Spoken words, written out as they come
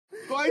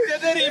কইতে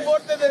দেরি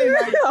পড়তে দেরি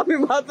নাই আমি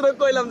মাত্র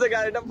কইলাম যে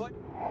গাড়িটা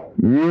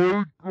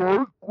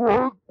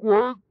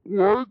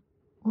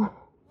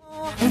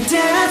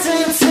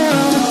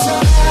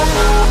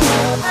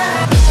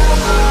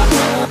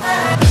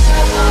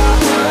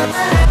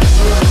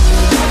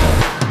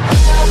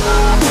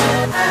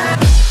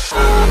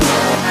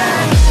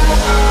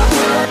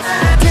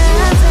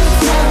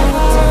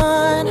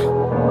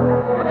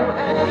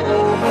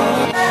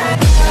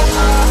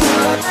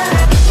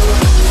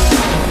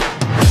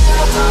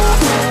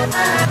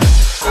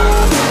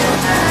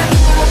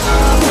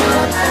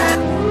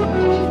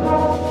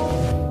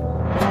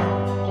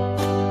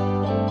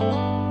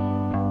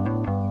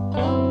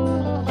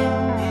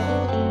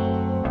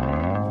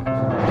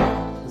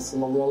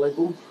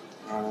Assalamualaikum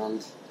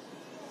and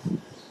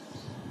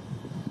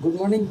good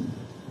morning.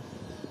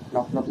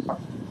 Knock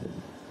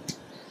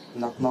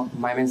knock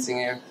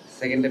Mymensingh এর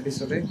সেকেন্ড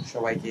এপিসোডে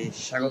সবাইকে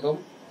স্বাগতম।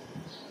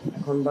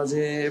 এখন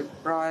বাজে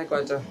প্রায়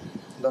কয়টা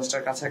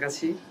 10টার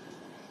কাছাকাছি।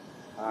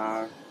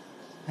 আর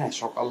হ্যাঁ,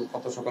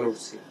 কত সকালে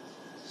উঠছি,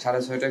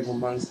 6:30টায় ঘুম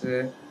ভাঙছে।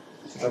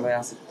 ছোট ভাই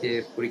আসিফকে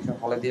পরীক্ষা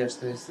হলে দিয়ে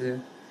আসতে হয়েছে।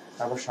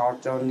 তারপর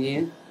শাওয়ার নিয়ে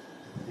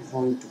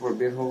এখন একটু পর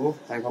বের হবো,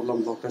 তাই ভাবলাম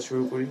ব্লগটা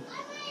শুরু করি।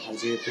 আর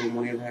যেহেতু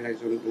মনির ভাইয়ের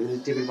একজন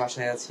রিলেটিভের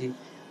বাসায় আছি,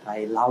 তাই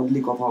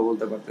লাউডলি কথা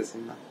বলতে পারতেছি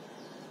না।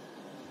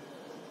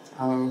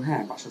 আর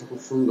হ্যাঁ, বাসাটা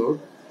খুব সুন্দর,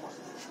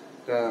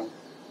 একটা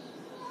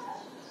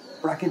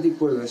প্রাকৃতিক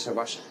পরিবেশের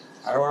বাসা।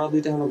 আর ওরা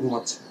দুইটা এখনো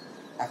ঘুমাচ্ছে,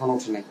 এখন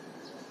ওঠে নাই।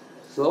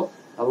 তো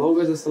হ্যালো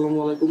গাইস, আসসালামু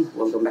আলাইকুম,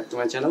 welcome back to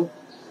my channel.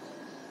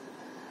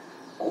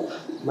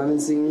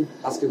 Mymensingh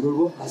আজকে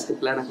ঘুরবো। আজকে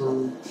প্ল্যান, এখন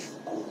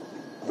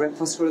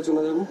ব্রেকফাস্ট করে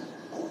চলে যাবো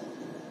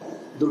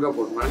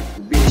দুর্গাপুর, মানে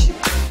বিদেশি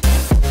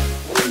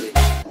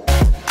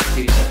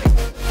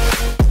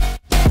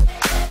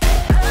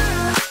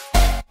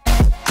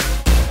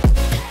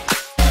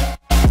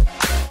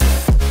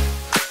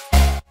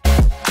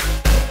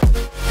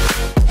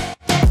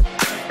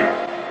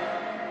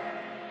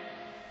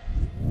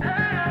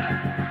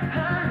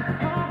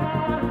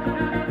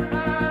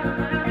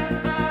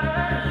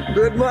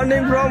গুড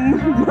মর্নিং ফ্রম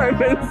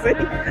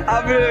ময়মনসিংহ।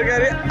 আপনার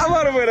গাড়ি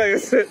আমার বেড়ে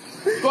গেছে,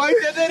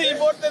 কইতে দেরি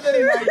পড়তে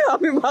দেরি নাই।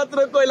 আমি মাত্র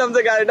কইলাম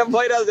যে গাড়িটা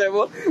ভাইরাল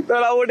যাবো,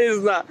 তোরা উঠিস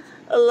না।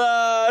 আল্লাহ,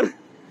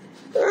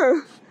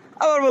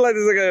 আবার বলাই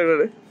দিছে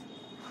গাড়িটারে।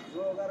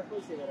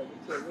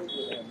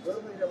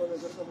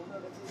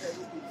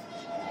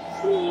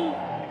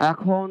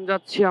 এখন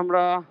যাচ্ছি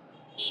আমরা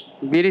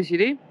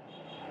বিরিশিরি।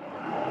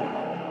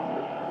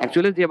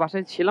 অ্যাকচুয়ালি যে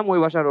বাসায় ছিলাম ওই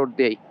বাসা রোড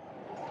দিয়েই,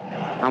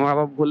 আমরা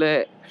আবার ভুলে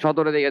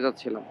সদরে দিকে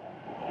যাচ্ছিলাম।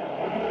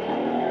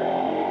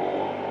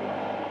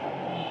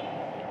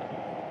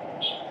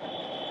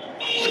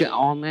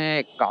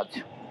 অনেক কাজ,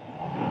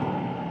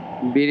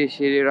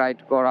 বিরিশিরি রাইড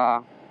করা,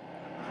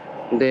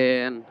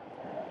 দেন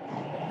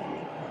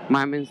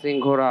ময়মনসিংহ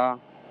ঘোরা,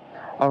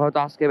 আর হয়তো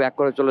আজকে ব্যাক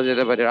করে চলে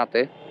যেতে পারি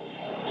রাতে।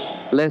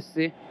 Let's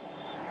see.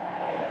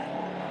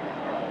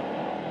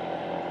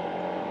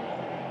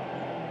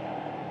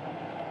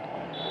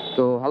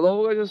 তো হ্যালো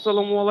গাইস,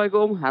 আসসালামু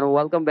আলাইকুম and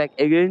welcome back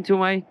again to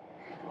my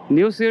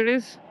new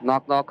series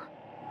Knock Knock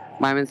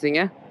Mymensingh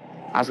এ।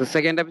 আজকে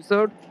সেকেন্ড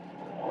এপিসোড।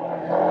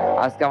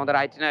 আজকে আমাদের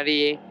আইটিনারি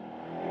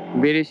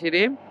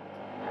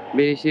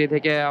বিরিশিরি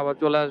থেকে আবার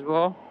চলে আসবো,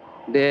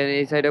 দেন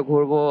এই সাইডে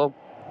ঘুরবো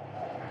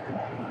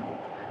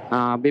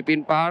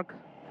Bipin park,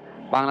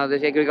 Bangladesh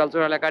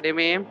agricultural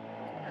academy,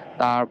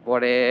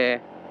 তারপরে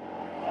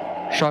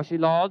Shashi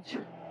lodge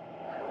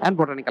and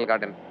botanical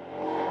garden.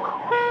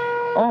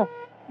 ও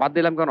বাদ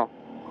দিলাম কেন,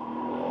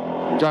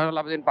 জয়নুল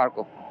আবেদিন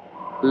পার্কও।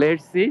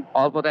 লেটস সি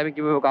অল্পতে আমি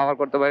কিভাবে কভার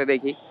করতে পারি,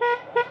 দেখি।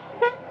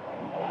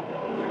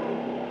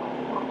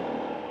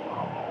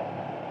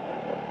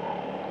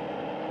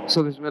 সো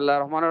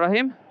বিসমিল্লাহির রহমানির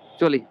রহিম,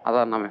 চলি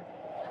আল্লাহর নামে।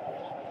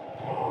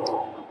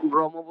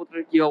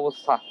 ব্রহ্মপুত্রের কি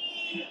অবস্থা,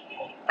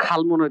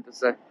 খাল মনে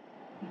হইতেছে,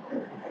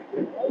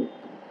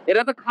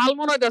 এটা তো খাল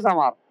মনে হইতেছে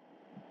আমার।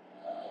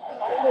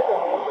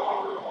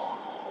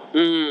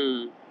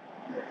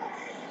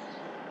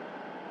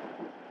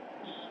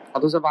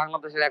 অথচ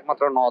বাংলাদেশের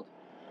একমাত্র নদ।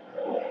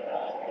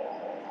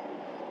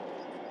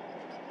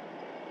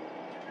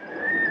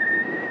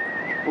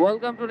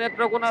 ওয়েলকাম টু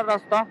নেত্রকোনার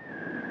রাস্তা।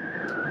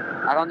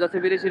 এখন যাচ্ছে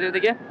বিরিশিরির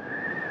দিকে।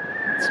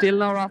 স্টিল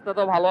নাও রাস্তা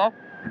তো ভালো,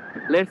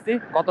 লেটস সি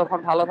কতক্ষণ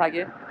ভালো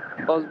থাকে।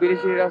 বিকজ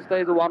বিরিশিরি রাস্তা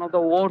is one of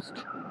the worst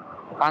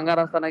ভাঙ্গা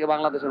রাস্তা নাকি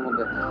বাংলাদেশের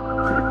মধ্যে।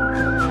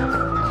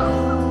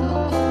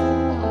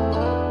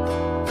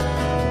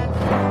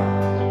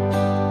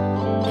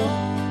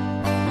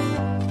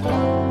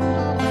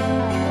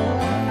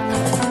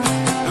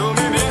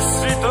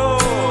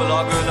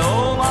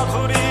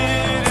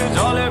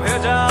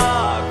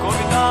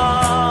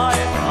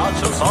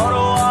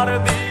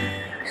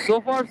 So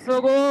far so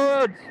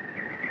good,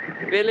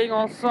 feeling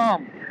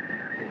awesome.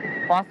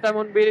 First time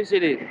on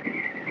Birishiri.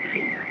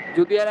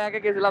 যদি আর আগে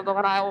গেছিলাম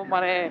তখন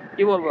মানে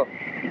কি বলবো,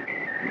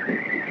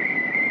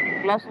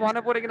 ক্লাস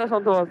 1-এ পড়ে কিনা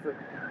সন্দেহ আছে।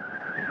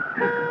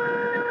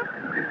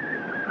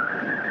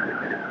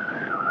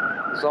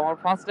 সো আমার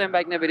ফার্স্ট টাইম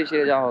বাইক নিয়ে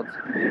বিরিশিরি যাওয়া হচ্ছে।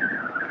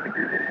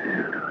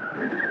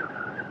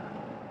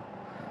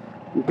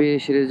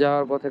 সিঁড়ি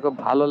যাওয়ার পথে খুব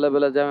ভালো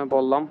লেভেলে জ্যামে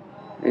পড়লাম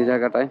এই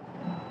জায়গাটায়।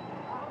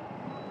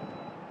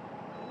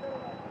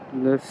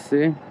 Let's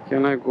see,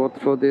 can I go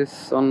through this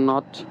or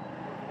not?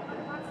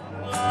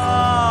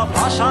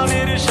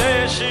 ভাষানির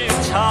শেষ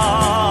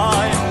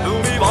ইচ্ছায়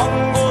তুমি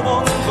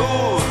বঙ্গবন্ধু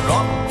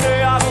রক্তে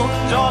আগুন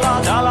জ্বলা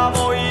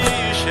জ্বালাময়ী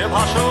সে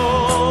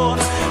ভাষণ,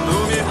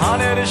 তুমি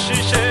ধানের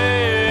শীষে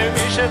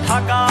মিশে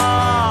থাকা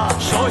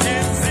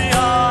শহীদ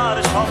জিয়ার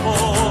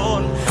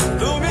স্বপন,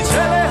 তুমি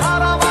ছেলে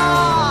হারামা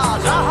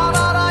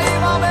জাহানারা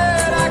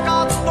ইমামের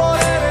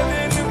একাত্তরের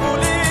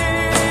দিনগুলি,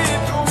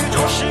 তুমি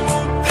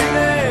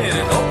জসিমউদ্দিনের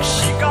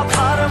নকশি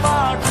কাঁথার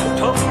মাঠ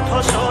উঠো উঠো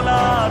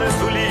সোনার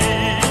তুলি।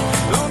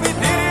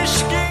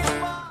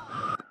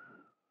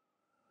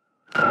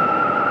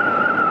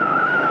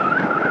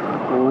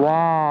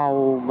 Wow,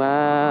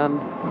 man,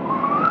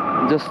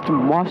 just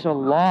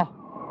mashallah,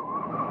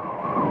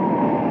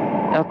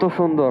 এত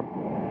সুন্দর।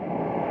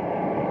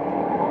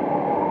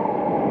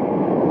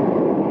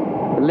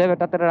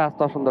 লেবেটাতে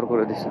রাস্তা সুন্দর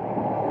করে দিছে।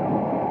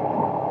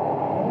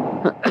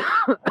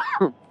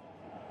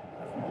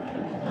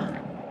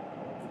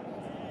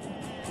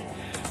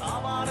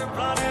 আমার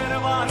প্রাণের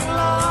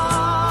বাংলা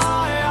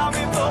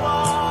আমি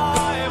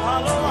তোমায়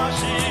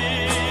ভালোবাসি,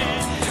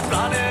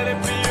 প্রাণের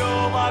প্রিয়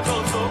মাগো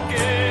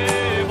তোকে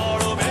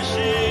বড়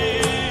বেশি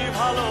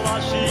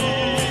ভালোবাসি।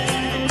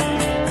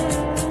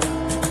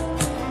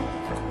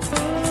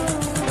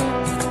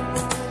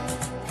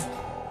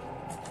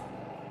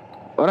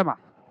 ওরে মা,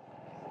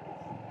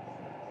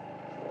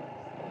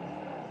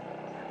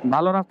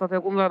 ভালো রাস্তা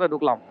থেকে কোন জায়গায়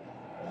ঢুকলাম?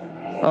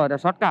 ও, এটা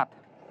শর্টকাট।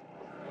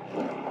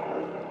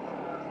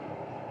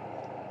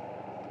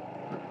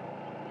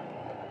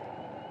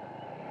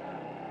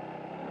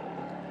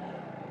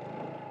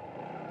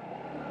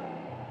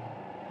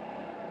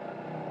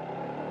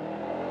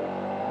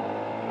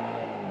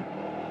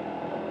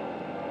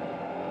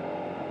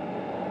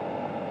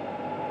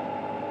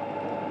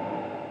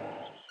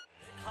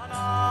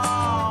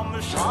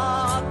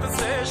 সাত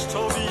শ্রেষ্ঠ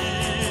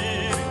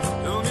বীর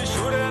তুমি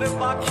সুরের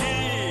পাখি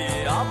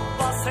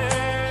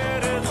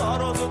আব্বাসের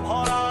দরদ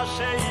ভরা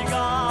সেই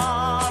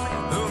গান,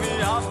 তুমি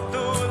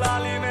আব্দুল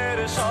আলিমের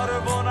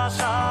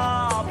সর্বনাশা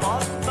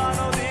পদ্মা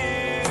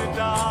নদীর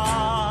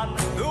টান,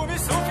 তুমি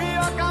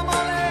সুফিয়া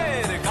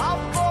কামালের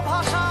কাব্য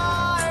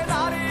ভাষায়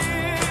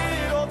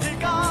নারীর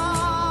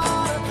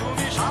অধিকার,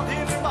 তুমি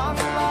স্বাধীন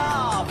বাংলা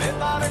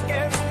বেতার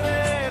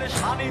কেন্দ্রের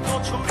শানিত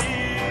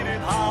ছুরির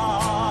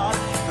ধার,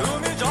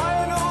 তুমি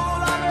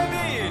জয়নুল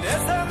আবেদিন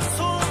এসএম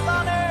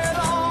সুলতানের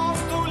রং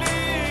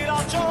তুলির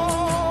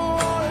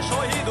আঁচল,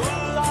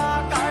 শহীদুল্লাহ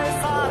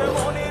কায়সার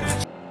মনির।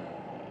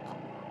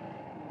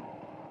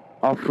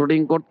 অফরোডিং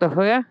করতে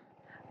হয়ে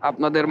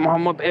আপনাদের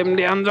মোহাম্মদ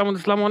এমডি আনজামুল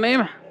ইসলাম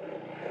অনিম।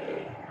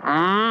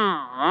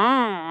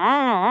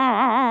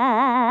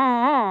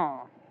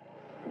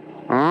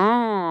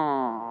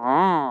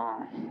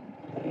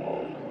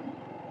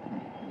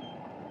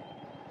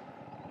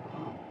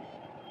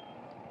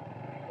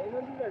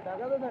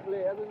 ঢাকাতে থাকলে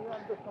এতদিন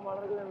অন্তত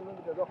মারার করে আমি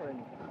নদীটা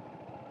দখলেনি।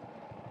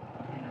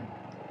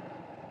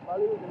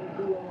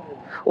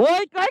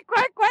 ওই কয়েক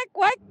কয়েক কয়েক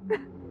কয়েক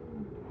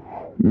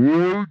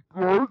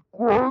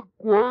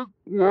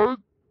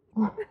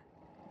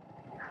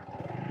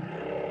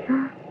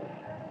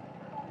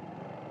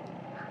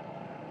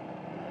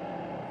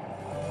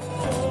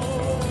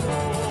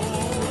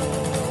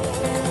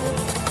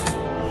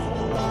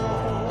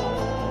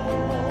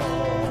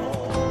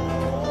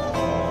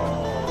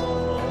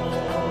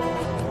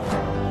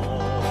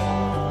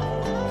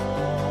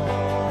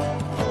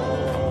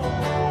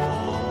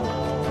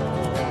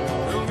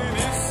তুমি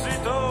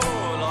মিশ্রিত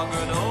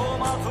লগ্ন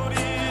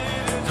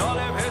মাধুরীর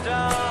জলে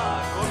ভেজা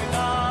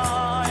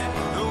কবিতায়,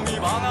 তুমি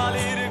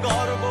বাঙালির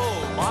গর্ব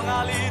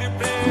বাঙালির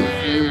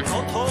প্রেম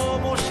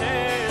প্রথম ও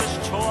শেষ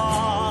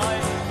ছোঁয়ায়,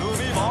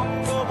 তুমি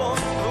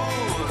বঙ্গবন্ধু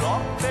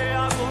রক্তে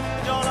আগুন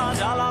জ্বলা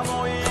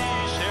জ্বালাময়ী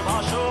সে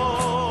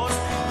ভাষণ,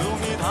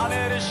 তুমি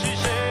ধানের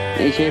শীষে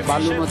এই সেই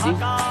বালু নদী,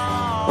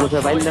 ওটা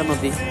বাইন্দা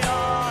নদী।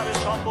 জিয়ার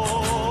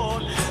স্বপন,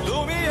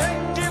 তুমি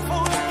একটি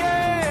ফুলকে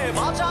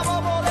বাঁচাবো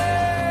বলে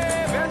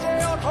বেজে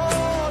ওঠো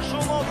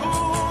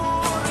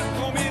সুমধুর,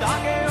 তুমি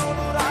রাগে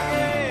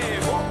অনুরাগে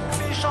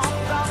মুক্তি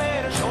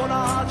সংগ্রামের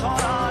সোনা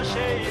ঝরা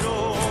সেই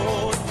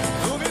রোদ,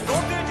 তুমি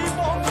প্রতিটি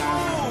বন্ধু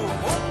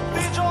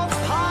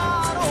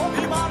মুক্তিযোদ্ধার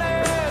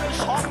অভিমানের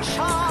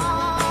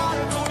সংসার,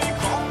 তুমি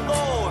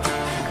ক্রন্দন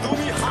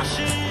তুমি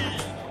হাসি।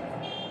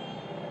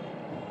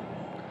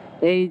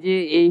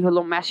 এই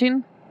হলো মেশিন,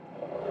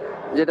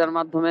 যেটার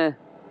মাধ্যমে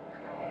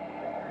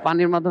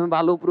পানির মাধ্যমে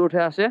বালু উপরে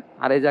উঠে আসে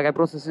আর এই জায়গায়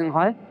প্রসেসিং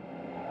হয়।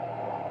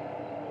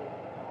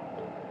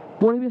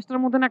 পরিবেশটার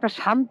মধ্যে না একটা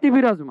শান্তি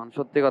বিরাজমান,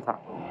 সত্যি কথা,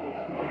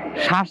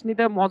 শ্বাস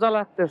নিতে মজা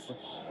লাগতেছে।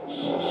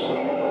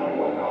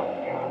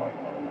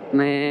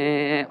 মানে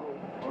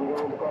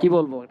কি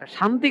বলবো, একটা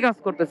শান্তি কাজ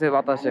করতেছে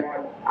বাতাসে।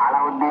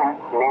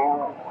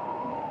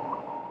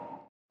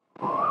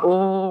 ও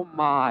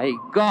মাই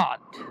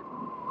god,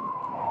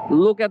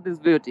 look at this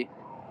beauty.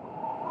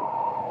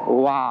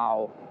 Wow.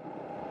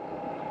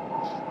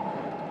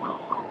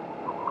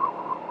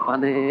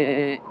 মানে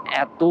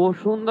এত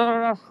সুন্দর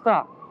রাস্তা,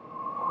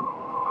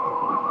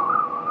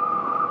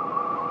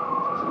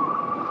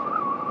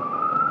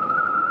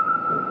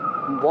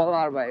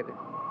 বলার বাইরে।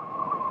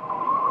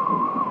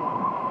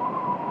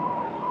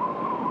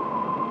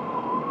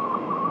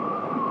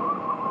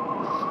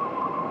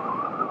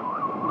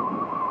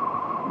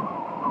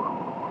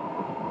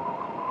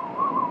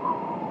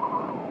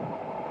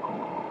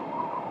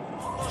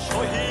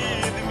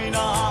 শহীদ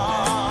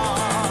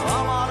মিনার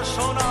আমার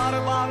সোনার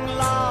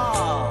বাংলা,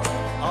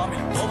 আমি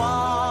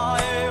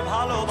তোমায়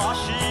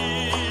ভালোবাসি।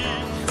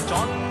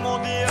 জন্ম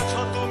দিয়েছ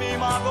তুমি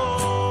মাগো,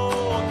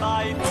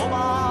 তাই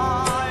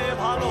তোমায়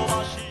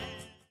ভালোবাসি।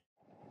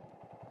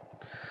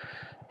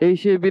 এই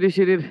সে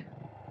বিরিশিরির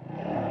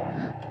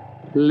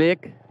লেক।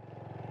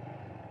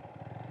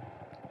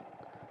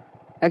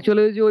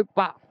 অ্যাকচুয়ালি ওই যে ওই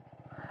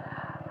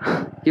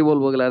কি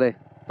বলবো ওগুলা রে,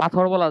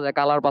 পাথর বলা যায়,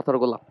 কালার পাথর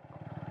গুলা,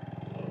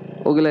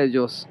 ওগুলাই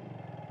জোস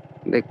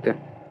দেখতে।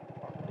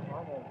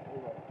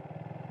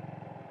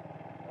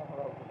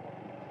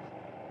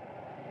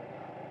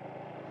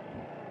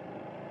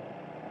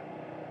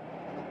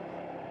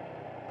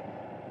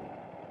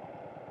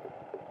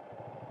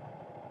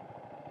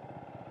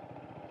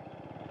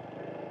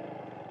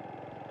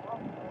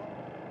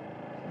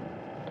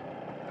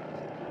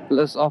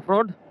 Let's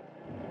off-road.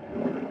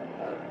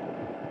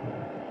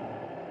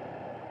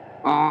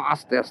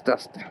 আস্তে আস্তে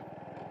আস্তে,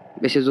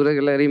 বেশি জোরে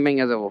গেলে রিম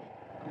ভেঙে যাবো।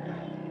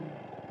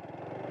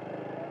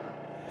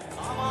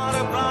 আমার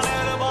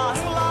প্রাণের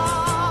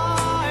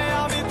বাংলায়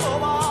আমি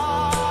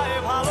তোমায়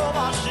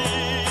ভালোবাসি।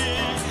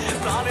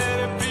 প্রাণের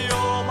প্রিয়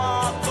মা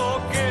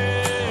তোকে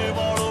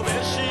বড়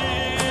বেশি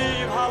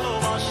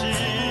ভালোবাসি।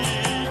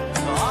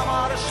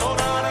 আমার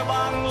সোনার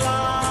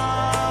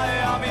বাংলায়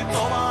আমি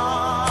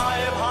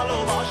তোমায়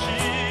ভালোবাসি।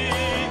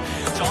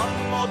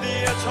 জন্ম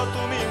দিয়েছ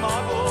তুমি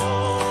মাগো,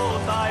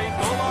 তাই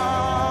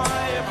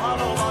তোমায়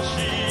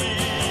ভালোবাসি।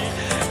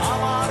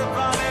 আমার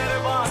প্রাণের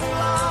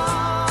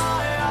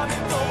বাংলায় আমি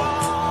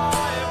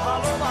তোমায়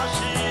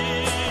ভালোবাসি।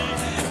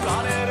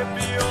 প্রাণের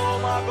প্রিয়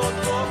মাগো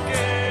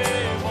তোকে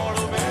বড়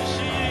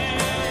বেশি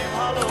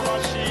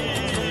ভালোবাসি।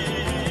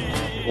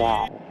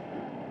 Wow.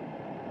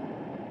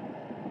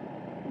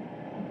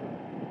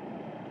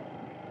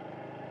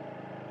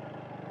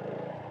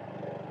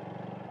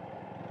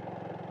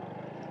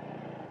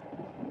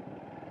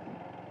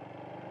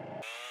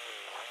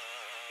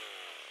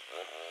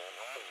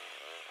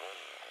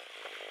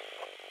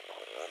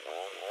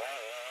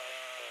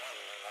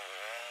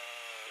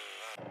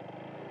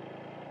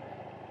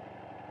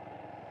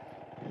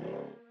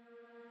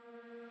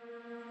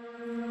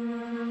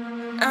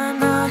 I'm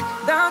not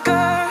the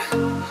girl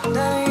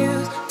that I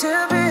used to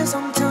be.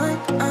 Sometimes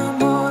I'm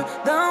more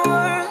than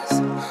words.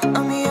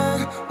 I'm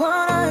beyond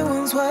what I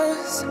once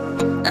was.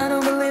 I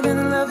don't believe in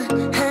love.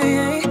 Hey,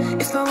 hey.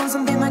 If I want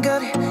something, I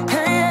got it.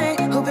 Hey, hey.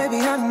 Oh, baby,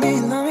 I need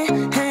you, love me.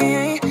 Hey,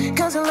 hey.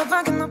 Cause I love,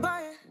 I cannot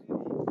buy it.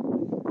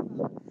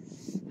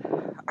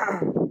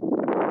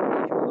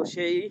 তো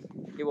সেই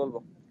কি বলবো,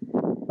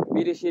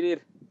 বিরিশিরির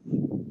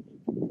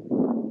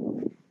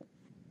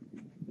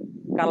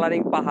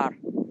colouring পাহাড়।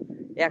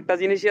 একটা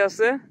জিনিসই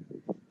আছে,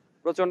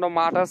 প্রচন্ড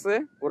মাঠ আছে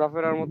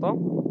ঘোরাফেরার মতো,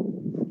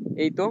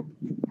 এই তো।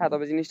 হ্যাঁ,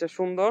 তবে জিনিসটা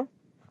সুন্দর,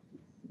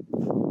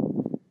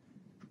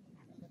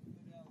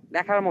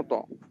 দেখার মতো,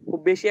 খুব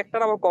বেশি একটা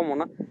আবার কমও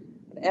না,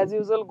 অ্যাজ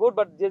ইউজুয়াল গুড।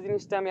 বাট যে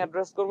জিনিসটা আমি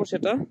অ্যাড্রেস করবো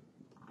সেটা,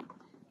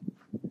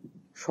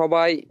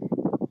 সবাই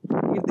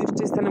নির্দিষ্ট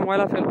স্থানে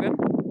ময়লা ফেলবেন।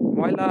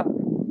 ময়লা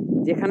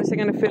যেখানে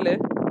সেখানে ফেলে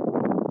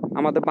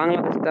আমাদের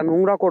বাংলাদেশটা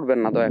নোংরা করবেন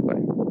না দয়া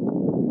করে।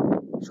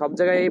 সব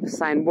জায়গায়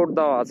সাইনবোর্ড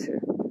দেওয়া আছে,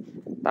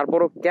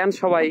 তারপরও কেন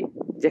সবাই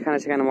যেখানে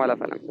সেখানে ময়লা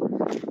ফেলেন?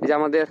 এই যে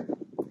আমাদের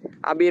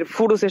আবির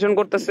ফটো সেশন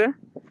করতেছে,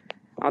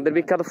 আমাদের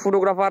বিখ্যাত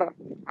ফটোগ্রাফার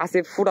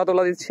আসিফ ফুটা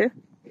তোলা দিচ্ছে।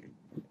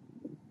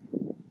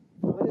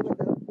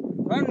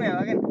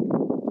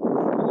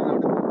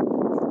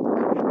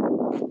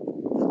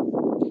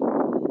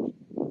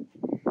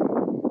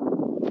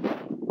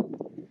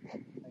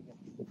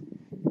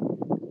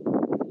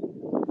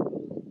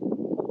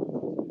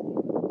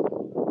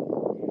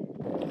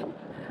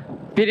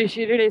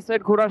 বিরিশিরির এই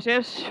সাইড ঘোরা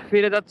শেষ,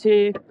 ফিরে যাচ্ছি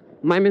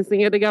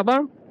ময়মনসিংহ থেকে। আবার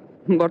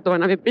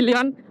বর্তমানে আমি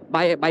পিলিয়ান,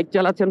 বাইক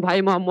চালাচ্ছেন ভাই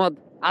মোহাম্মদ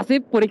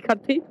আসিফ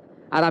পরীক্ষার্থী,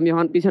 আর আমি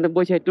এখন পিছনে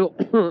বসে একটু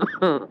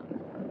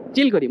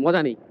চিল করি,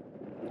 মজা নেই।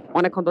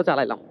 অনেকক্ষণ তো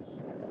চালাইলাম,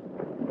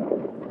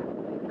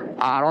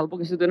 আর অল্প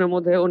কিছুদিনের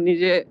মধ্যে ও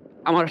নিজে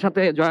আমার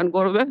সাথে জয়েন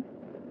করবে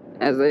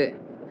অ্যাজ এ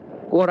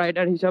কো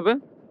রাইডার হিসাবে।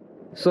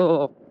 সো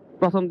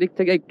প্রথম দিক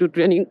থেকে একটু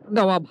ট্রেনিং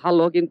দেওয়া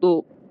ভালো, কিন্তু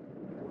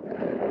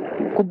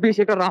খুব বেশি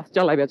একটা রাফ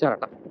চালায়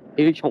বেচারাটা,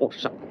 এই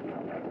সমস্যা।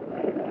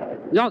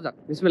 যাও যাক,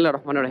 বিসমিল্লাহির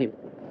রহমানির রহিম।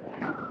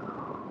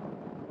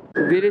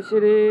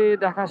 বিরিশিরি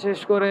দেখা শেষ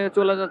করে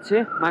চলে যাচ্ছে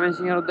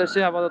ময়মনসিংহের উদ্দেশ্যে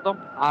আপাতত।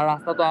 আর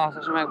রাস্তা তো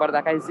আসার সময় একবার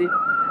দেখাইছি।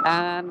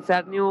 অ্যান্ড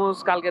স্যাড নিউজ,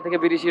 কালকে থেকে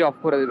বিরিশিরি অফ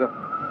করে দিবে।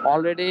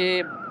 অলরেডি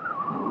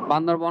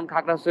বান্দরবন,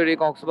 খাগড়াছড়ি,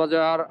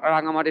 কক্সবাজার,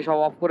 রাঙামাটি সব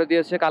অফ করে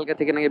দিয়েছে। কালকে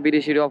থেকে নাকি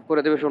বিরিশিরি অফ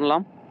করে দেবে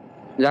শুনলাম।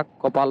 যাক,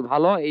 কপাল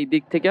ভালো এই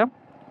দিক থেকে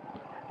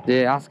যে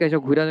আজকে এসে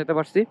ঘুরে যেতে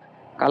পারছি।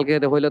 কালকে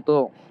হইলে তো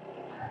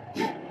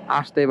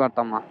আসতেই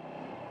পারতাম না।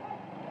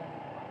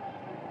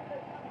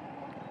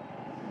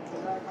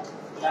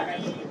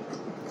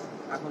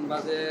 এখন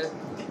বাজে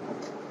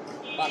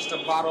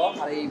 5:12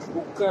 আর এই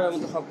কুকারের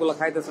মতো সবগুলো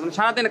খাইতেছে, মানে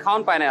সারাদিন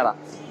খাওয়ান পায় না এরা।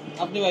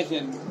 আপনি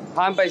পাইছেন?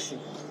 খাওয়ান পাইছি।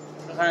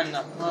 খান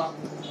না। হ্যাঁ,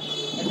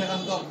 একটা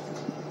খান কম।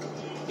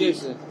 কি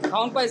হয়েছে?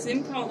 খাওয়ান পাইছি,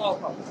 খাওয়া দাওয়া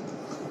খাও।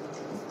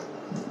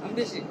 আমি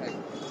বেশি খাই।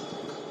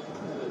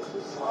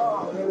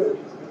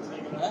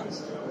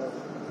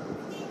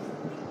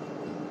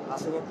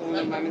 আছে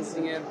বর্তমানে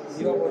ময়মনসিংহ এর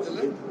জিরো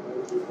হোটেলে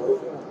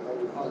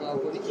খাওয়া দাওয়া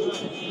করি।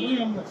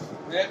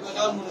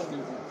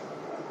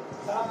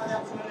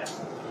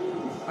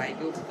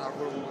 বাইকে উঠে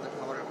তারপর আমাদের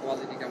খাবারের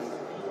কোয়ালিটি কেমন।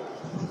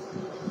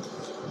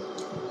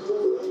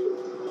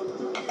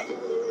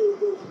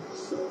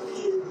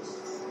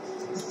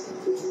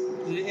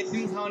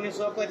 এতিম খাওয়ানি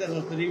সব কয়টা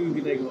ধরতে রিভিউ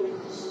কি দেখবো?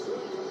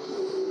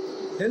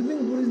 Helping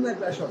food is my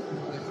passion.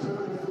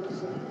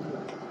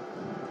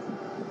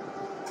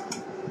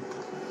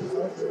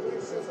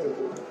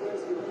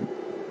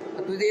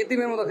 তুই যে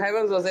এতিমের মতো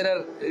খাইবেন তো এটার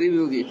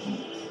রিভিউ কি?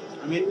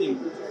 আমি এতিম।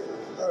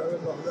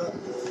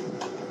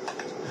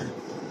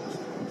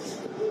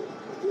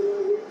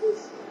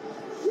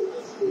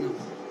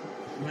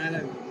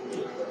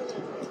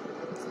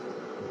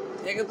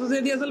 एक तुझे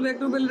दिया असल बैक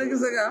टू पहले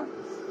किसे का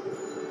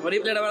और ये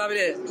प्लेट वाला भी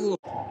तू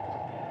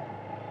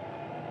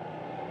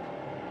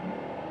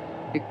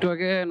একটু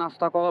আগে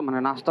নাস্তা মানে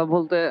নাস্তা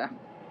বলতে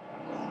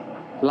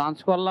লাঞ্চ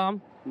করলাম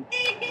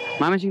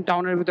ময়মনসিংহ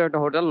টাউনের ভিতরে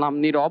একটা হোটেল, নাম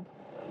নীরব।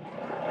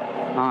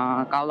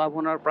 কালা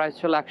ভুনার প্রাইস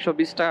ছিল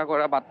 120 টাকা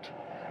করে, বাট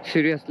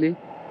সিরিয়াসলি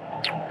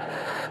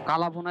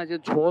কালা ভুনায় যে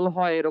ঝোল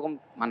হয় এরকম,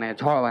 মানে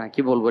মানে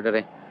কি বলবো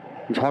এটারে,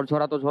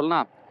 ঝরঝরা তো ঝোল না,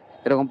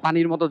 এরকম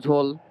পানির মতো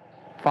ঝোল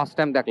ফার্স্ট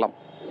টাইম দেখলাম।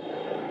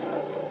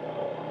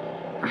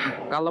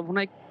 কালা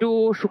ভুনা একটু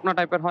শুকনা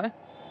টাইপের হয়,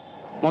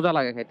 মজা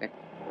লাগে খাইতে,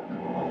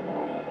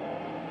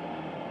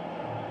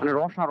 মানে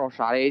রসা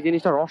রসা। আর এই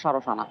জিনিসটা রসা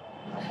রসা না,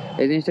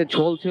 এই জিনিসটা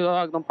ঝোল ছিল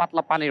একদম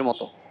পাতলা পানির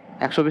মতো।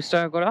 120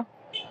 টাকা করে,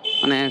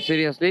 মানে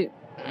সিরিয়াসলি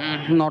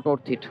নট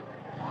ওর্থ ইট।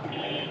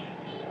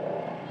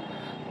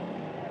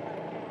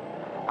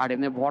 আর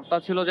এমনি ভর্তা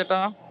ছিল যেটা,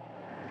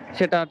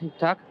 সেটা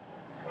ঠিকঠাক।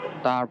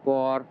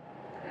 তারপর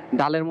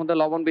ডালের মধ্যে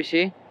লবণ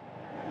বেশি,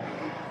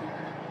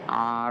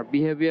 আর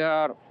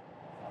বিহেভিয়ার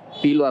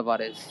বিলো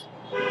অ্যাভারেজ।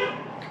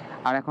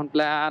 আর এখন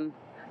প্ল্যান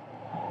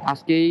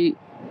আজকেই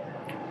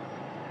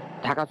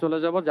ঢাকা চলে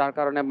যাব, যার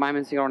কারণে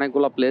ময়মনসিংহের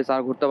অনেকগুলো প্লেস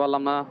আর ঘুরতে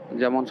পারলাম না।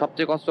 যেমন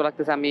সবচেয়ে কষ্ট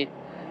লাগতেছে, আমি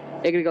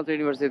এগ্রিকালচার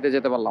ইউনিভার্সিটিতে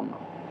যেতে পারলাম না,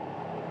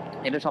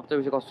 এটা সবচেয়ে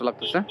বেশি কষ্ট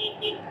লাগতেছে।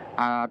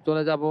 আর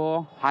চলে যাব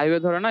হাইওয়ে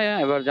ধরে না,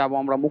 এবার যাব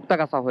আমরা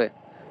মুক্তাগাছা হয়ে,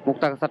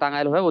 মুক্তাগাছা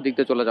টাঙ্গাইল হয়ে ওদিক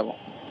দিয়ে চলে যাব।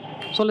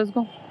 So let's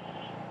go.